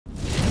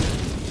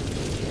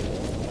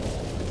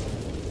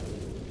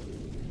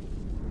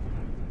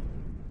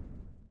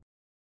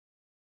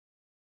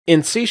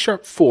In C#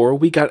 4,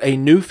 we got a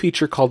new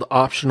feature called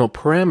optional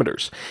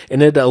parameters,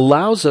 and it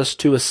allows us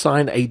to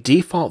assign a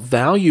default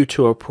value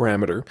to a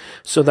parameter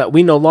so that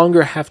we no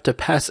longer have to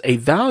pass a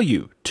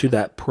value to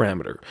that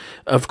parameter.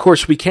 Of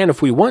course, we can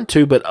if we want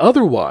to, but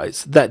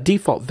otherwise, that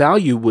default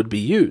value would be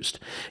used.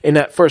 And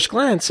at first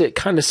glance, it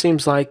kind of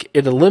seems like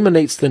it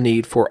eliminates the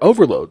need for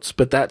overloads,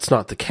 but that's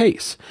not the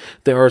case.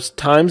 There are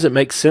times it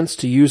makes sense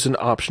to use an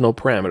optional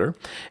parameter,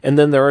 and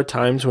then there are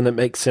times when it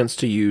makes sense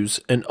to use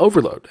an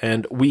overload.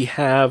 And we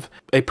have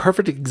a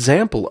perfect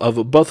example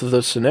of both of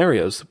those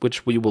scenarios,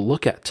 which we will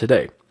look at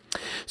today.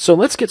 So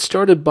let's get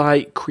started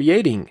by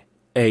creating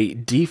a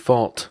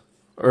default,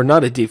 or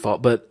not a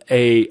default, but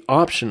a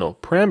optional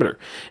parameter.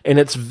 And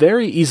it's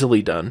very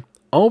easily done.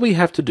 All we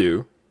have to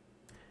do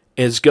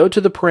is go to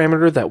the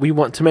parameter that we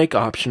want to make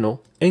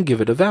optional and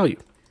give it a value.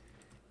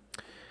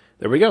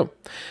 There we go.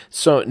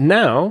 So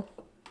now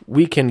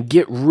we can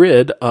get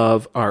rid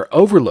of our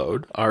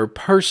overload, our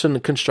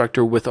person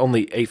constructor with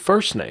only a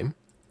first name,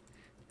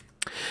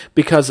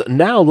 because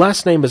now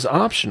last name is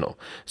optional.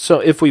 So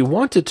if we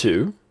wanted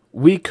to,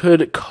 we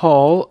could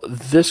call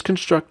this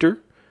constructor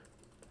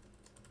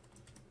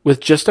with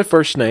just a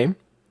first name,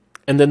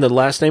 and then the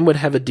last name would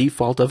have a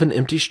default of an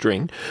empty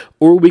string,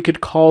 or we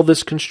could call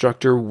this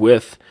constructor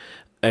with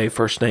a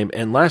first name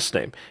and last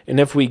name. And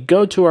if we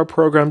go to our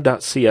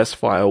program.cs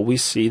file, we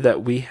see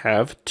that we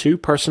have two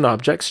person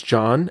objects,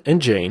 John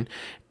and Jane,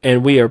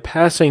 and we are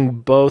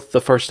passing both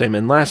the first name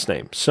and last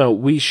name. So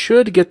we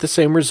should get the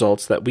same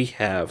results that we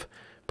have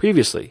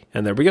previously.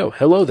 And there we go.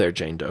 Hello there,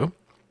 Jane Doe.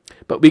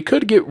 But we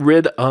could get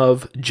rid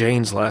of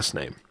Jane's last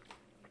name.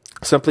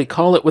 Simply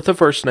call it with the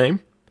first name,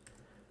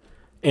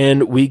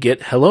 and we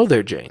get hello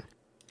there, Jane.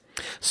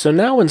 So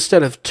now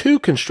instead of two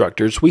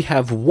constructors, we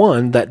have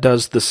one that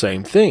does the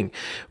same thing.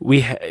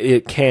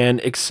 It can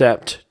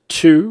accept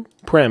two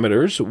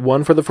parameters,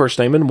 one for the first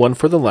name and one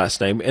for the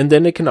last name, and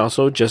then it can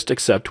also just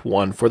accept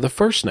one for the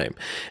first name.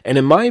 And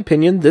in my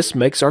opinion, this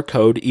makes our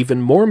code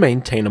even more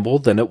maintainable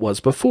than it was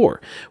before.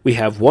 We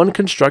have one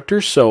constructor,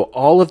 so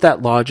all of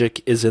that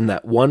logic is in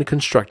that one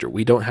constructor.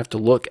 We don't have to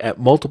look at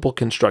multiple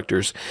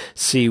constructors,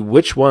 see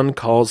which one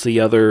calls the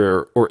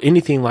other, or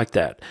anything like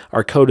that.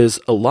 Our code is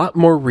a lot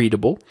more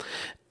readable,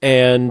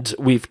 and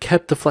we've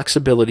kept the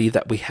flexibility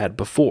that we had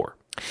before.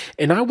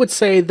 And I would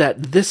say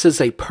that this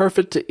is a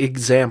perfect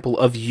example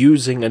of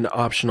using an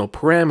optional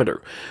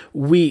parameter.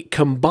 We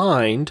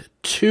combined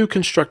two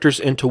constructors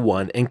into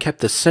one and kept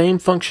the same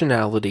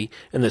functionality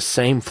and the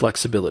same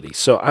flexibility.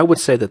 So I would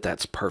say that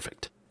that's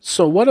perfect.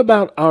 So what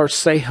about our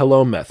say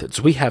hello methods?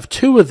 We have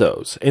two of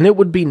those, and it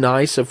would be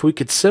nice if we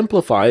could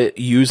simplify it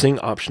using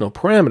optional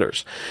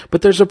parameters.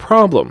 But there's a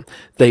problem.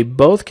 They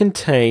both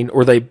contain,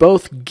 or they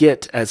both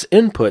get as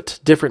input,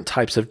 different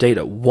types of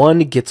data. One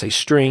gets a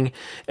string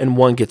and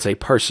one gets a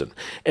person.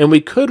 And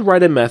we could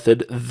write a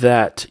method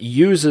that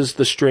uses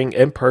the string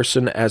and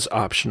person as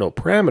optional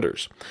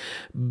parameters.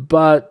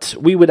 But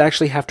we would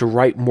actually have to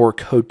write more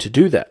code to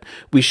do that.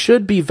 We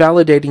should be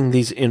validating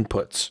these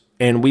inputs,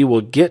 and we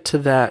will get to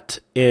that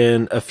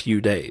in a few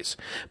days.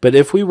 But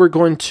if we were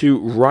going to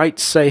write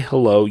say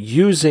hello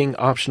using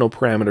optional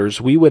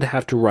parameters, we would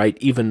have to write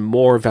even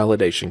more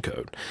validation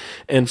code.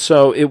 And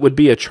so it would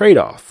be a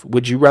trade-off.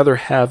 Would you rather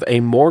have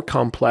a more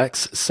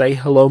complex say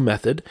hello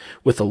method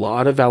with a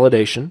lot of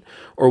validation,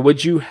 or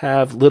would you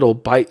have little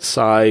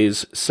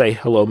bite-size say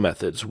hello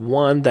methods,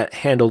 one that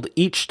handled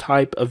each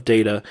type of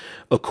data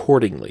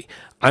accordingly?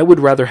 I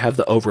would rather have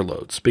the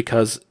overloads,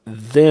 because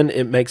then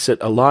it makes it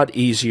a lot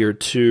easier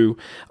to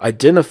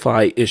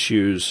identify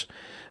issues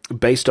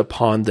based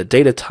upon the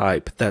data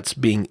type that's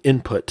being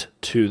input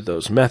to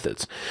those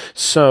methods.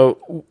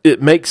 So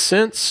it makes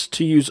sense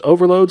to use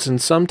overloads in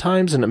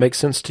sometimes, and it makes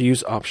sense to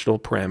use optional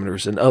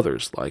parameters in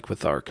others, like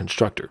with our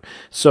constructor.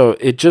 So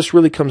it just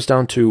really comes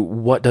down to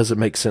what does it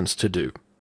make sense to do.